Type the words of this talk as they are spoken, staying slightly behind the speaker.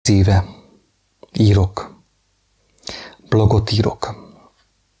éve írok, blogot írok.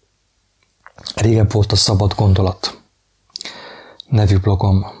 Régebb volt a Szabad Gondolat nevű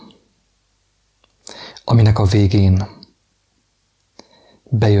blogom, aminek a végén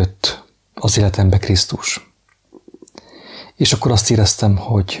bejött az életembe Krisztus. És akkor azt éreztem,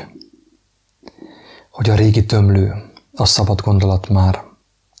 hogy a régi tömlő, a szabad gondolat már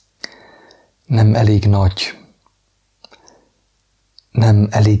nem elég nagy, nem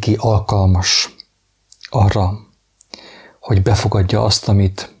eléggé alkalmas arra, hogy befogadja azt,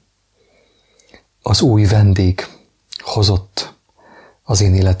 amit az új vendég hozott az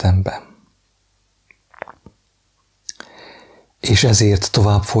én életembe. És ezért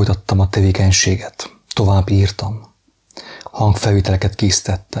tovább folytattam a tevékenységet, tovább írtam, hangfelvételeket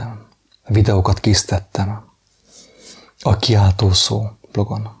készítettem, videókat készítettem a Kiáltószó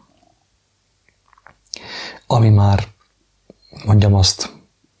blogon, ami már, mondjam azt,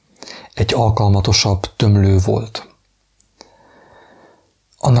 egy alkalmatosabb tömlő volt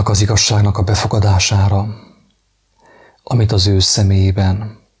annak az igazságnak a befogadására, amit az ő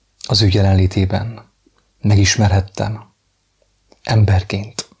személyében, az ő jelenlétében megismerhettem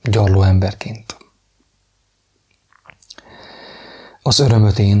emberként, gyarló emberként. Az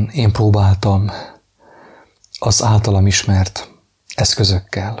örömöt én próbáltam az általam ismert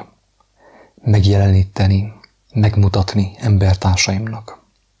eszközökkel megjeleníteni, megmutatni embertársaimnak.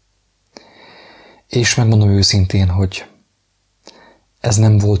 És megmondom őszintén, hogy ez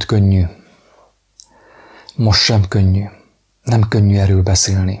nem volt könnyű. Most sem könnyű. Nem könnyű erről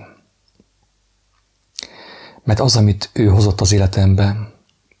beszélni. Mert az, amit ő hozott az életembe,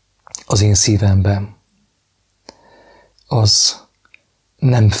 az én szívembe, az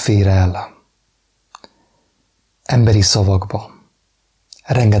nem fér el emberi szavakba.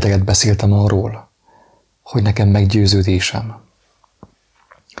 Rengeteget beszéltem arról, hogy nekem meggyőződésem,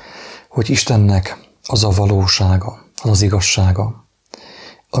 hogy Istennek az a valósága, az az igazsága,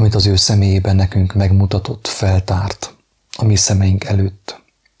 amit az ő személyében nekünk megmutatott, feltárt a mi szemeink előtt,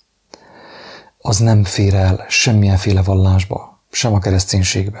 az nem fér el semmilyenféle vallásba, sem a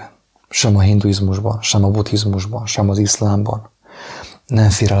kereszténységben, sem a hinduizmusban, sem a buddhizmusban, sem az iszlámban, nem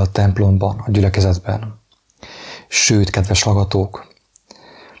fér el a templomban, a gyülekezetben. Sőt, kedves hallgatók,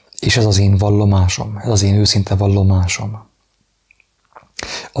 és ez az én vallomásom, ez az én őszinte vallomásom,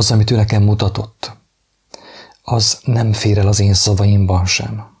 az, amit ő nekem mutatott, az nem fér el az én szavaimban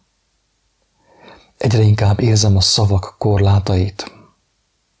sem. Egyre inkább érzem a szavak korlátait,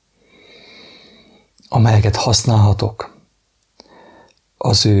 amelyeket használhatok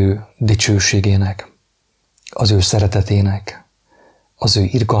az ő dicsőségének, az ő szeretetének, az ő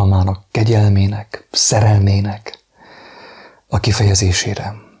irgalmának, kegyelmének, szerelmének a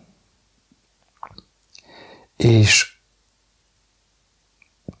kifejezésére. És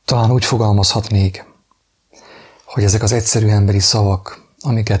talán úgy fogalmazhatnék, hogy ezek az egyszerű emberi szavak,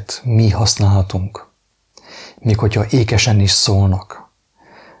 amiket mi használhatunk, még hogyha ékesen is szólnak,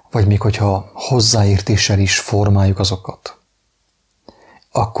 vagy még hogyha hozzáértéssel is formáljuk azokat,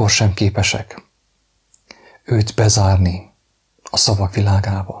 akkor sem képesek őt bezárni a szavak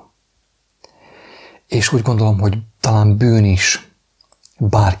világába. És úgy gondolom, hogy talán bűn is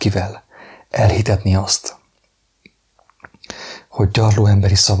bárkivel elhitetni azt, hogy gyarló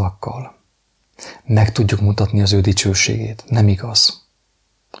emberi szavakkal meg tudjuk mutatni az ő dicsőségét. Nem igaz.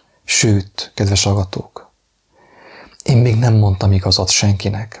 Sőt, kedves hallgatók, én még nem mondtam igazat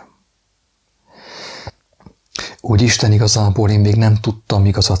senkinek. Úgy Isten igazából én még nem tudtam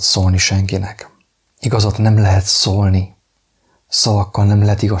igazat szólni senkinek. Igazat nem lehet szólni. Szavakkal nem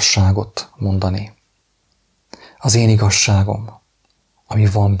lehet igazságot mondani. Az én igazságom, ami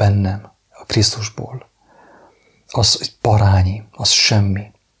van bennem, a Krisztusból, az egy parányi, az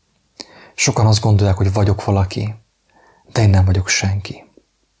semmi. Sokan azt gondolják, hogy vagyok valaki, de én nem vagyok senki.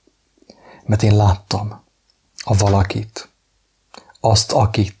 Mert én láttam a valakit, azt,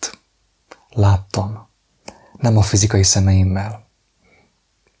 akit láttam, nem a fizikai szemeimmel,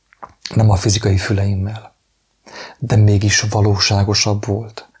 nem a fizikai füleimmel, de mégis valóságosabb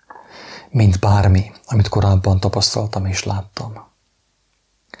volt, mint bármi, amit korábban tapasztaltam és láttam.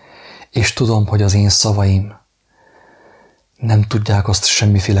 És tudom, hogy az én szavaim nem tudják azt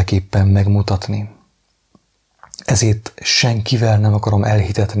semmiféleképpen megmutatni. Ezért senkivel nem akarom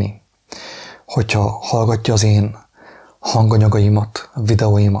elhitetni, hogyha hallgatja az én hanganyagaimat,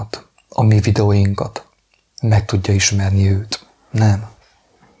 videóimat, a mi videóinkat, meg tudja ismerni őt. Nem.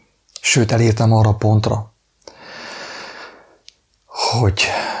 Sőt, elértem arra pontra, hogy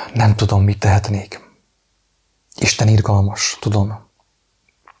nem tudom, mit tehetnék. Isten irgalmas, tudom.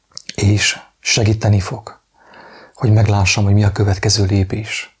 És segíteni fog, hogy meglássam, hogy mi a következő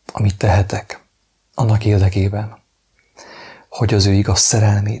lépés, amit tehetek annak érdekében, hogy az ő igaz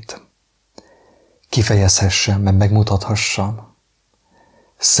szerelmét kifejezhessem, meg megmutathassam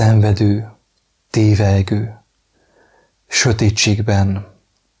szenvedő, tévelygő, sötétségben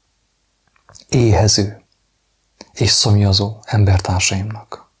éhező és szomjazó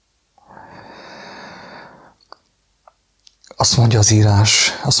embertársaimnak. Azt mondja az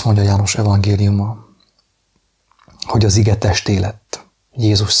írás, azt mondja János evangéliuma, hogy az ige testé lett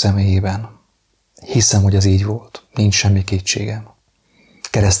Jézus személyében. Hiszem, hogy ez így volt. Nincs semmi kétségem.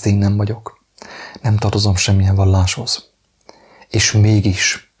 Keresztény nem vagyok. Nem tartozom semmilyen valláshoz. És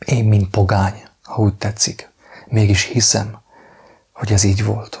mégis én, mint pogány, ha úgy tetszik, mégis hiszem, hogy ez így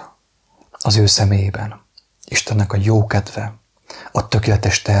volt. Az ő személyében. Istennek a jó kedve, a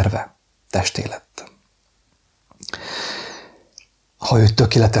tökéletes terve testé lett. Ha ő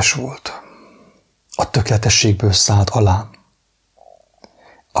tökéletes volt, a tökéletességből szállt alá,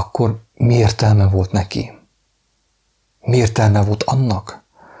 akkor mi értelme volt neki? Mi értelme volt annak,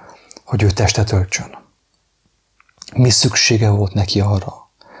 hogy ő testet öltsön? Mi szüksége volt neki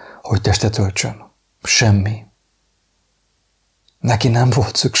arra, hogy testet öltsön? Semmi. Neki nem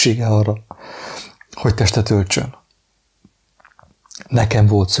volt szüksége arra, hogy testet öltsön. Nekem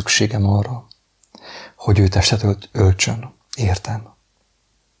volt szükségem arra, hogy ő testet öltsön. Értem?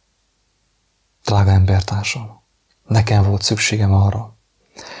 Drága embertársam, nekem volt szükségem arra,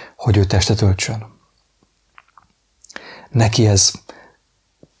 hogy ő testet öltsön. Neki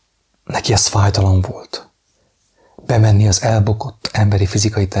ez fájtalan volt. Bemenni az elbukott emberi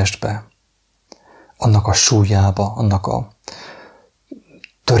fizikai testbe, annak a súlyába, annak a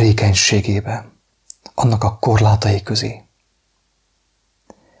törékenységébe, annak a korlátai közé,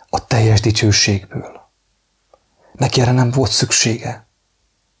 a teljes dicsőségből. Neki erre nem volt szüksége,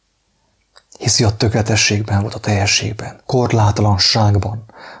 hiszi a tökéletességben volt, a teljességben, korlátlanságban,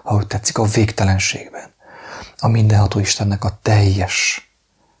 ahogy tetszik, a végtelenségben, a mindenható Istennek a teljes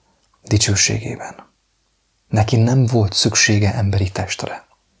dicsőségében. Neki nem volt szüksége emberi testre.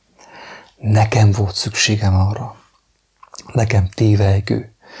 Nekem volt szükségem arra. Nekem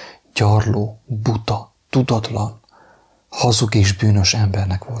tévelygő, gyarló, buta, tudatlan, hazug és bűnös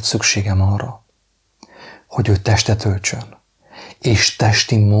embernek volt szükségem arra, hogy ő testet öltsön, és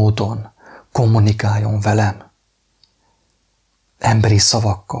testi módon kommunikáljon velem, emberi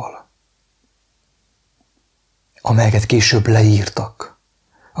szavakkal, amelyeket később leírtak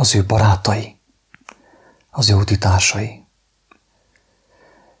az ő barátai, az ő utitársai.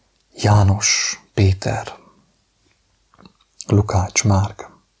 János, Péter, Lukács, Márk,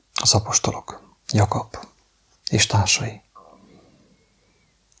 az apostolok, Jakab és társai.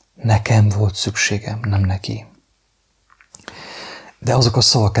 Nekem volt szükségem, nem neki. De azok a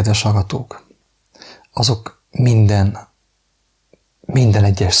szavak, kedves hallgatók, azok minden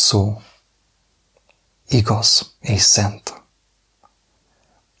egyes szó igaz és szent.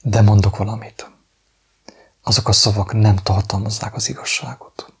 De mondok valamit. Azok a szavak nem tartalmazzák az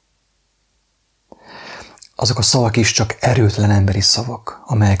igazságot. Azok a szavak is csak erőtlen emberi szavak,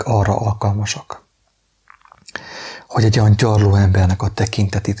 amelyek arra alkalmasak, hogy egy olyan gyarló embernek a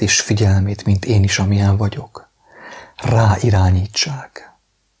tekintetét és figyelmét, mint én is, amilyen vagyok, ráirányítsák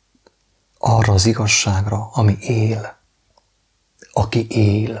arra az igazságra, ami él, aki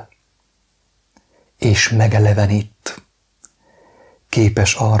él, és megelevenít,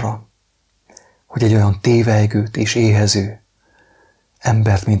 képes arra, hogy egy olyan tévelygőt és éhező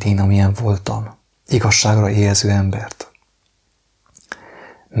embert, mint én, amilyen voltam, igazságra éhező embert,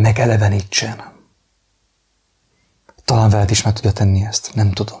 megelevenítsen. Talán veled is meg tudja tenni ezt,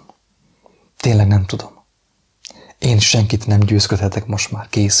 nem tudom. Tényleg nem tudom. Én senkit nem győzködhetek most már,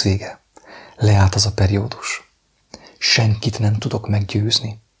 kész vége. Leállt az a periódus. Senkit nem tudok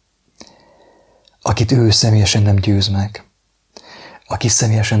meggyőzni. Akit ő személyesen nem győz meg, aki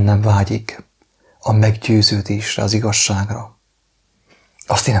személyesen nem vágyik a meggyőződésre, az igazságra,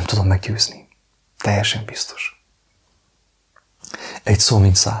 azt én nem tudom meggyőzni. Teljesen biztos. Egy szó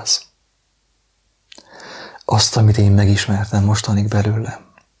mint 100. Azt, amit én megismertem mostanig belőle,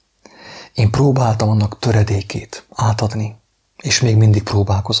 én próbáltam annak töredékét átadni, és még mindig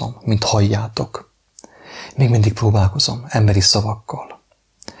próbálkozom, mint halljátok. Még mindig próbálkozom emberi szavakkal,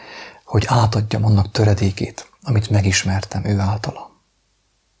 hogy átadjam annak töredékét, amit megismertem ő általa.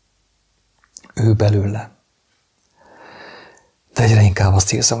 Ő belőle. De egyre inkább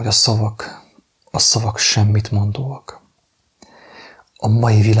azt érzem, hogy a szavak semmit mondóak. A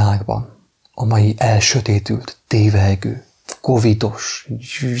mai világban, a mai elsötétült, tévelygő, covidos,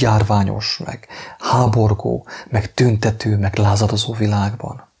 járványos, meg háborgó, meg tüntető, meg lázadozó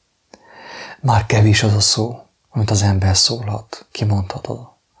világban már kevés az a szó, amit az ember szólhat, kimondhat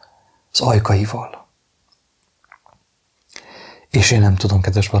az ajkaival. És én nem tudom,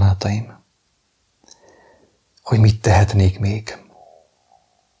 kedves barátaim, hogy mit tehetnék még.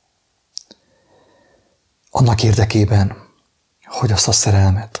 Annak érdekében, hogy azt a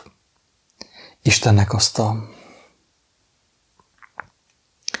szerelmet, Istennek azt a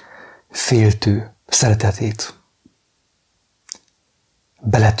féltő szeretetét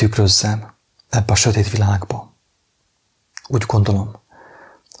beletükrözzem ebbe a sötét világba. Úgy gondolom,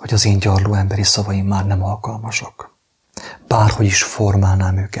 hogy az én gyarló emberi szavaim már nem alkalmasak. Bárhogy is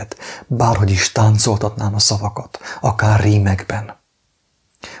formálnám őket, bárhogy is táncoltatnám a szavakat, akár rímekben,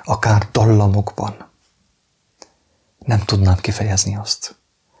 akár dallamokban, nem tudnám kifejezni azt,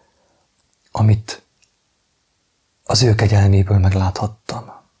 amit az ő kegyelméből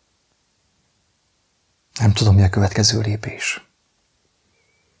megláthattam. Nem tudom, mi a következő lépés,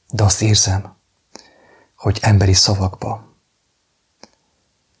 de azt érzem, hogy emberi szavakba,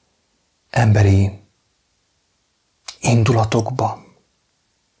 emberi indulatokba,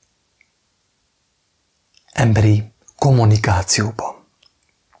 emberi kommunikációba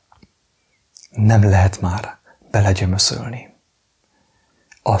nem lehet már belegyömöszölni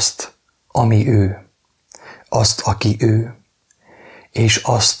azt, ami ő, azt, aki ő, és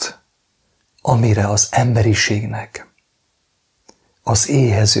azt, amire az emberiségnek, az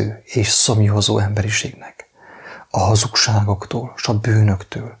éhező és szomjazó emberiségnek, a hazugságoktól, és a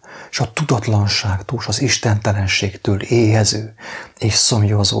bűnöktől, és a tudatlanságtól, és az istentelenségtől éhező és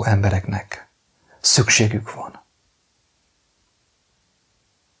szomjazó embereknek szükségük van.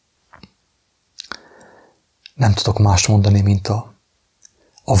 Nem tudok mást mondani, mint a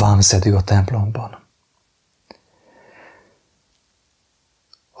vámszedő a templomban,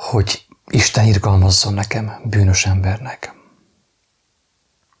 hogy Isten irgalmazzon nekem, bűnös embernek,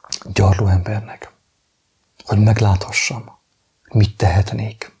 gyarló embernek, hogy megláthassam, mit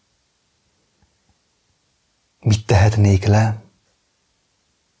tehetnék. Mit tehetnék le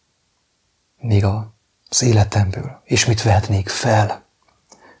még az életemből, és mit vehetnék fel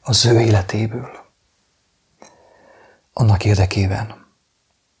az ő életéből. Annak érdekében,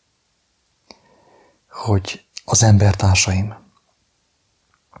 hogy az embertársaim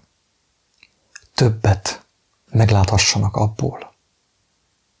többet megláthassanak abból,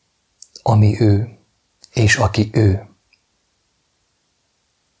 ami ő, és aki ő.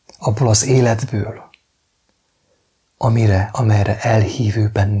 Abból az életből, amelyre elhívő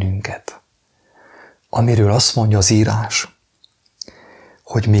bennünket. Amiről azt mondja az írás,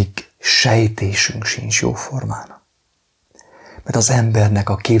 hogy még sejtésünk sincs jóformán. Mert az embernek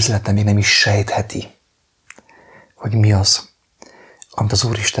a képzelete még nem is sejtheti, hogy mi az, amit az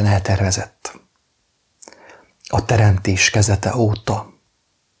Úristen eltervezett. A teremtés kezdete óta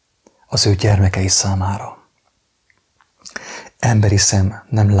az ő gyermekei számára. Emberi szem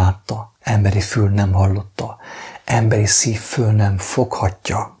nem látta, emberi fül nem hallotta, emberi szív föl nem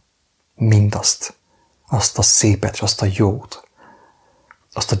foghatja mindazt, azt a szépet, azt a jót,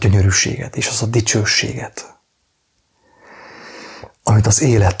 azt a gyönyörűséget és azt a dicsőséget, amit az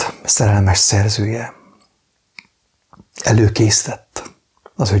élet szerelmes szerzője előkészített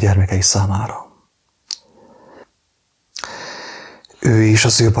az ő gyermekei számára. Ő és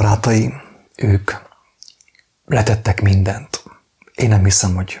az ő barátai, ők letettek mindent. Én nem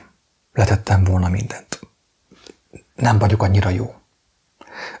hiszem, hogy letettem volna mindent. Nem vagyok annyira jó.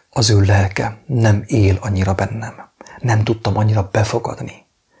 Az ő lelke nem él annyira bennem. Nem tudtam annyira befogadni.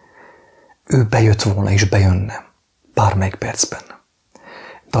 Ő bejött volna és bejönne bármelyik percben.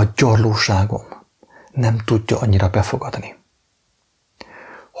 De a gyarlóságom nem tudja annyira befogadni,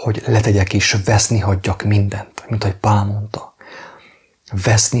 hogy letegyek és veszni hagyjak mindent, mint ahogy Pál mondta.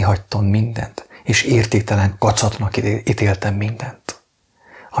 Veszni hagytam mindent, és értéktelen kacatnak ítéltem mindent,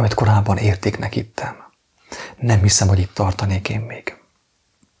 amit korábban értéknek ittem. Nem hiszem, hogy itt tartanék én még.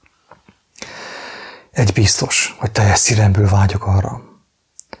 Egy biztos, hogy teljes szívemből vágyok arra,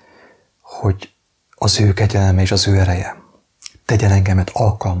 hogy az ő kegyelme és az ő ereje tegyen engemet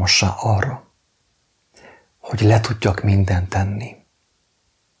alkalmassá arra, hogy le tudjak mindent tenni.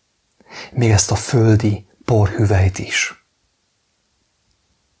 Még ezt a földi porhüvelyt is.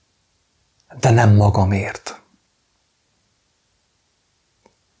 De nem magamért.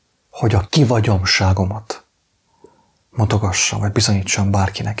 Hogy a kivagyomságomat mutogassam, vagy bizonyítsam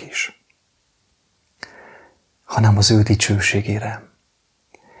bárkinek is. Hanem az ő dicsőségére.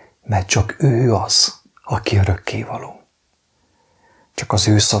 Mert csak ő az, aki örökkévaló. Csak az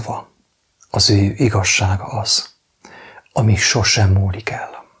ő szava, az ő igazsága az, ami sosem múlik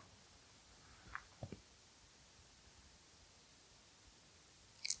el.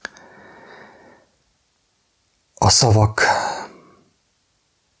 A szavak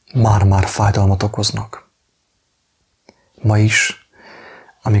már-már fájdalmat okoznak. Ma is,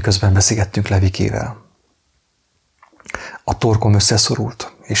 amiközben beszélgettünk Levikével, a torkom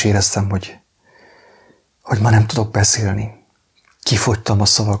összeszorult, és éreztem, hogy már nem tudok beszélni. Kifogytam a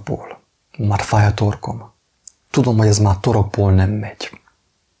szavakból. Már fáj a torkom. Tudom, hogy ez már torokból nem megy.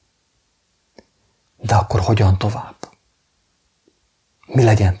 De akkor hogyan tovább? Mi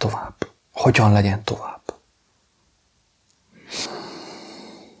legyen tovább? Hogyan legyen tovább?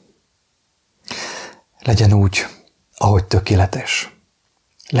 Legyen úgy, ahogy tökéletes.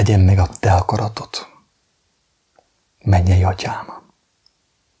 Legyen meg a te akaratod. Mennyei Atyám.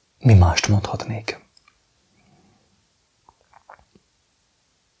 Mi mást mondhatnék?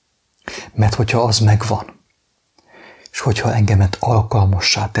 Mert hogyha az megvan, és hogyha engemet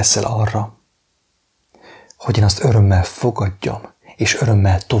alkalmassá teszel arra, hogy én azt örömmel fogadjam, és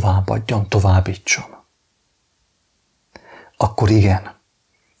örömmel továbbadjam, továbbítsam, akkor igen,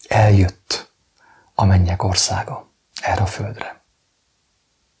 eljött a mennyek országa erre a földre.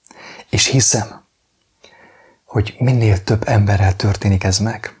 És hiszem, hogy minél több emberrel történik ez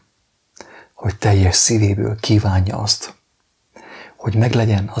meg, hogy teljes szívéből kívánja azt, hogy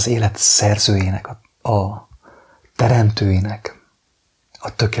meglegyen az élet szerzőjének, a teremtőjének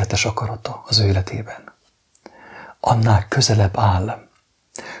a tökéletes akarata az ő életében. Annál közelebb áll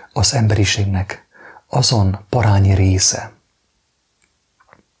az emberiségnek azon parányi része,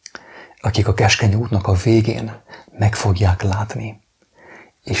 akik a keskeny útnak a végén meg fogják látni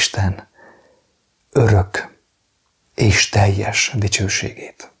Isten örök és teljes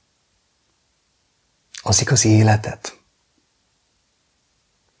dicsőségét. Az igazi életet,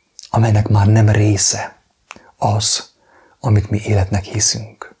 amelynek már nem része az, amit mi életnek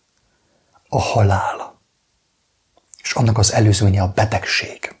hiszünk, a halál, és annak az előzménye a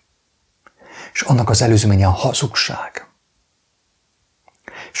betegség, és annak az előzménye a hazugság,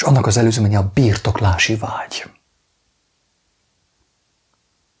 és annak az előzménye a birtoklási vágy.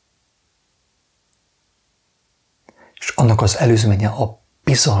 És annak az előzménye a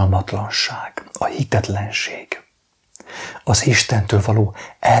bizalmatlanság, a hitetlenség, az Istentől való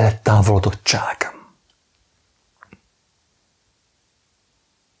eltávolodottság.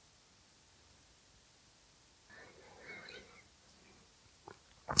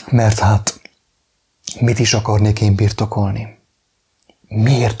 Mert hát mit is akarnék én birtokolni?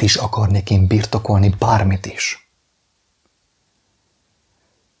 Miért is akarnék én birtokolni bármit is?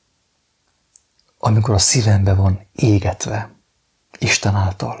 Amikor a szívembe van égetve Isten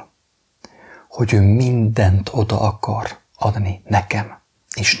által, hogy ő mindent oda akar adni nekem,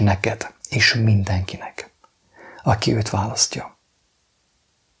 és neked, és mindenkinek, aki őt választja.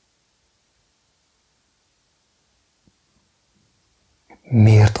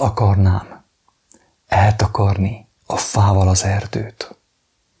 Miért akarnám eltakarni a fával az erdőt?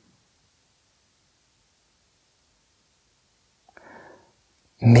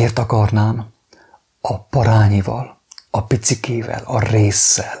 Miért akarnám a parányival, a picikével, a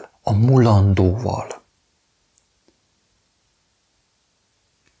résszel, a mulandóval,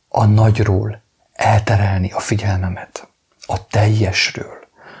 a nagyról elterelni a figyelmemet, a teljesről,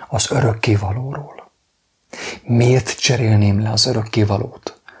 az örökkévalóról? Miért cserélném le az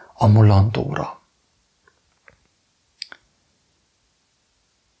örökkévalót a mulandóra?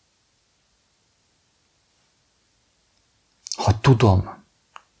 Ha tudom,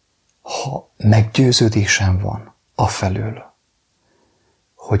 ha meggyőződésem van afelől,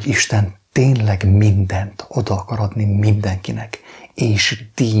 hogy Isten tényleg mindent oda akar adni mindenkinek, és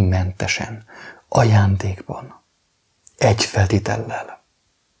díjmentesen, ajándékban, egy feltétellel,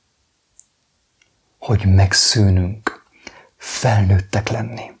 hogy megszűnünk felnőttek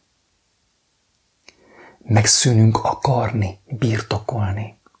lenni. Megszűnünk akarni,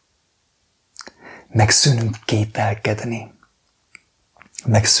 birtokolni. Megszűnünk kételkedni.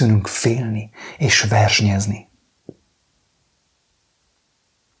 Megszűnünk félni és versenyezni.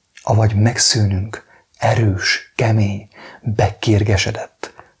 Avagy megszűnünk erős, kemény,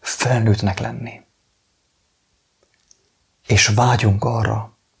 bekérgesedett, felnőttnek lenni. És vágyunk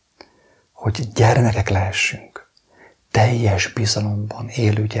arra, hogy gyermekek lehessünk, teljes bizalomban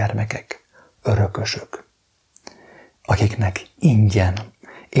élő gyermekek, örökösök, akiknek ingyen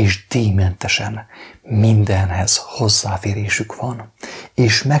és díjmentesen mindenhez hozzáférésük van,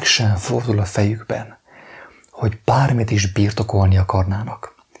 és meg sem fordul a fejükben, hogy bármit is birtokolni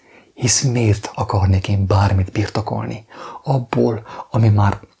akarnának. Hisz miért akarnék én bármit birtokolni? Abból, ami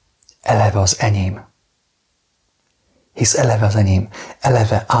már eleve az enyém. Hisz eleve az enyém,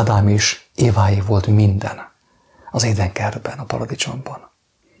 eleve Ádám és Éváé volt minden az édenkertben, a paradicsomban.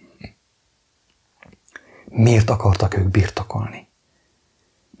 Miért akartak ők birtokolni?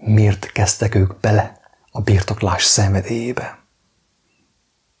 Miért kezdtek ők bele a birtoklás szenvedélyébe?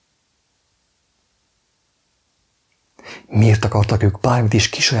 Miért akartak ők bármit is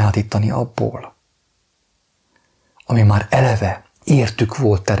kisajátítani abból, ami már eleve értük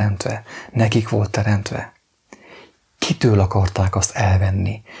volt teremtve, nekik volt teremtve? Kitől akarták azt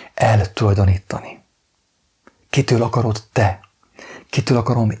elvenni, eltulajdonítani? Kitől akarod te? Kitől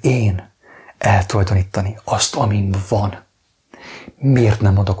akarom én eltulajdonítani azt, amin van? Miért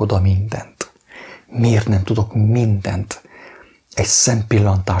nem adok oda mindent? Miért nem tudok mindent egy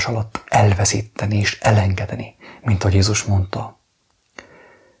szempillantás alatt elveszíteni és elengedni, mint ahogy Jézus mondta,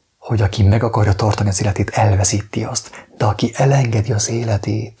 hogy aki meg akarja tartani az életét, elveszíti azt, de aki elengedi az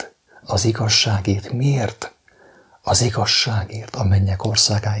életét, az igazságért, miért? Az igazságért, a mennyek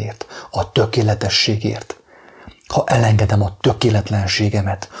országáért, a tökéletességért. Ha elengedem a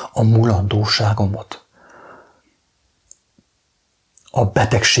tökéletlenségemet, a mulandóságomat, a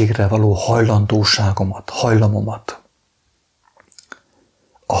betegségre való hajlamomat,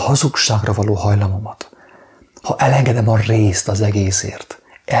 a hazugságra való hajlamomat, ha elengedem a részt az egészért,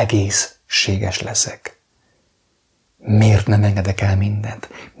 egészséges leszek. Miért nem engedek el mindent?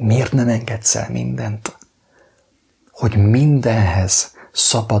 Miért nem engedsz el mindent? Hogy mindenhez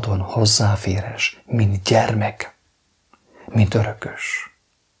szabadon hozzáférhes, mint gyermek, mint örökös.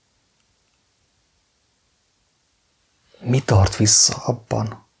 Mi tart vissza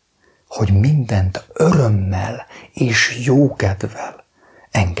abban, hogy mindent örömmel és jókedvvel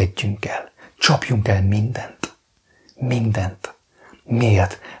engedjünk el, csapjunk el mindent? Mindent.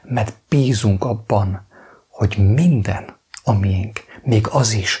 Miért? Mert bízunk abban, hogy minden a miénk, még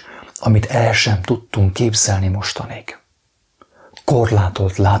az is, amit el sem tudtunk képzelni mostanig.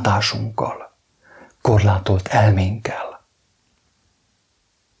 Korlátolt látásunkkal, korlátolt elménkkel.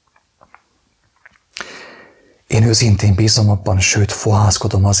 Én őszintén bízom abban, sőt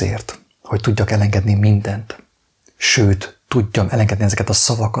fohászkodom azért, hogy tudjak elengedni mindent. Sőt, tudjam elengedni ezeket a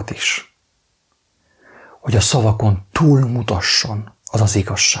szavakat is. Hogy a szavakon túlmutasson az az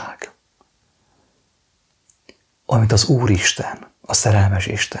igazság, amit az Úristen, a szerelmes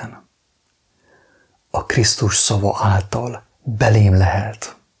Isten, a Krisztus szava által belém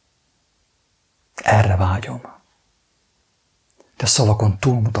lehelt. Erre vágyom. De szavakon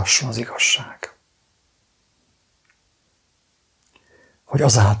túlmutasson az igazság. Hogy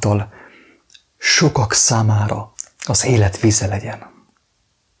azáltal sokak számára az élet víze legyen.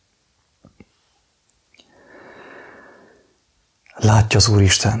 Látja az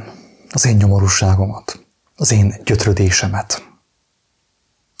Úristen az én nyomorúságomat, az én gyötrödésemet,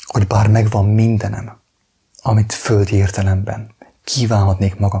 hogy bár megvan mindenem, amit földi értelemben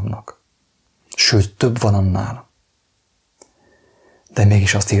kívánhatnék magamnak, sőt több van annál, de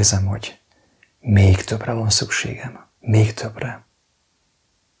mégis azt érzem, hogy még többre van szükségem, még többre.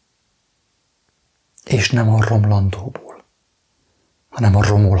 És nem a romlandóból, hanem a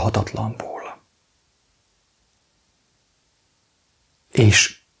romolhatatlanból.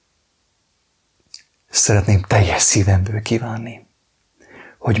 És szeretném teljes szívemből kívánni,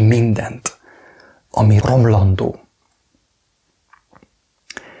 hogy mindent, ami romlandó,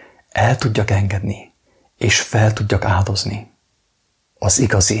 el tudjak engedni, és fel tudjak áldozni az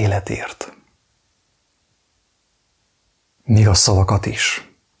igazi életért. Még a szavakat is,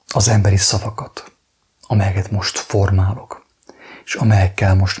 az emberi szavakat, amelyeket most formálok, és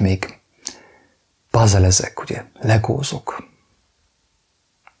amelyekkel most még puzzlezek, ugye, legózok.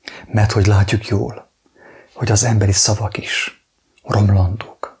 Mert hogy látjuk jól, hogy az emberi szavak is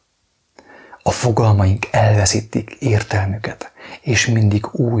romlandók. A fogalmaink elveszítik értelmüket, és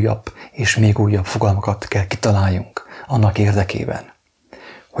mindig újabb és még újabb fogalmakat kell kitaláljunk annak érdekében,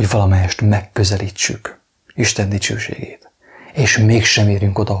 hogy valamelyest megközelítsük Isten dicsőségét, és mégsem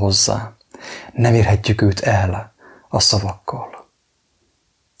érünk oda hozzá. Nem érhetjük őt el a szavakkal.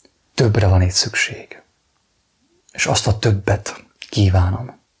 Többre van itt szükség. És azt a többet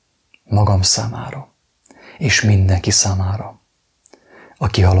kívánom magam számára, és mindenki számára,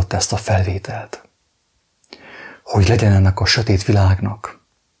 aki hallott ezt a felvételt. Hogy legyen ennek a sötét világnak,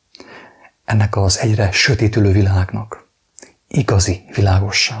 ennek az egyre sötétülő világnak igazi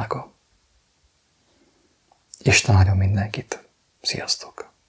világossága. Isten áldjon mindenkit. Sziasztok!